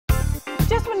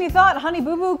time you thought Honey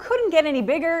Boo Boo couldn't get any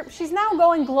bigger, she's now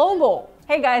going global.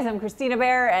 Hey guys, I'm Kristina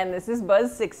Behr and this is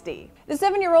Buzz 60. The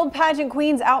 7-year-old pageant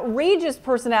queen's outrageous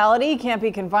personality can't be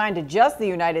confined to just the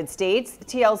United States.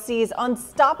 TLC's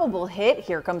unstoppable hit,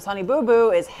 Here Comes Honey Boo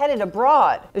Boo, is headed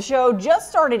abroad. The show just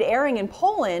started airing in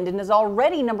Poland and is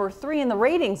already #3 in the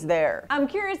ratings there. I'm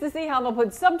curious to see how they'll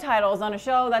put subtitles on a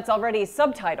show that's already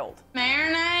subtitled.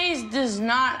 Mayonnaise does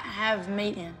not have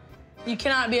meat in it. You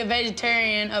cannot be a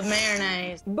vegetarian of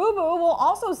mayonnaise. Boo Boo will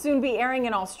also soon be airing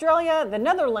in Australia, the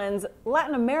Netherlands,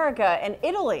 Latin America, and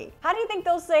Italy. How do you think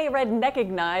they'll say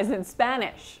redneckignize in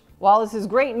Spanish? While this is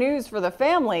great news for the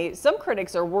family, some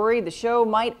critics are worried the show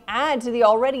might add to the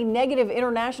already negative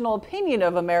international opinion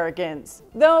of Americans.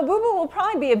 Though Boo Boo will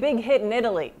probably be a big hit in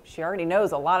Italy. She already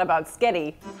knows a lot about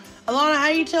Chickadee. Alana, how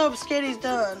you tell if Chickadee's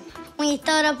done? When you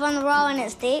throw it up on the roll and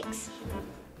it sticks.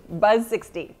 Buzz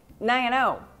 60. Now you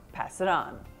know. Pass it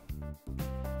on.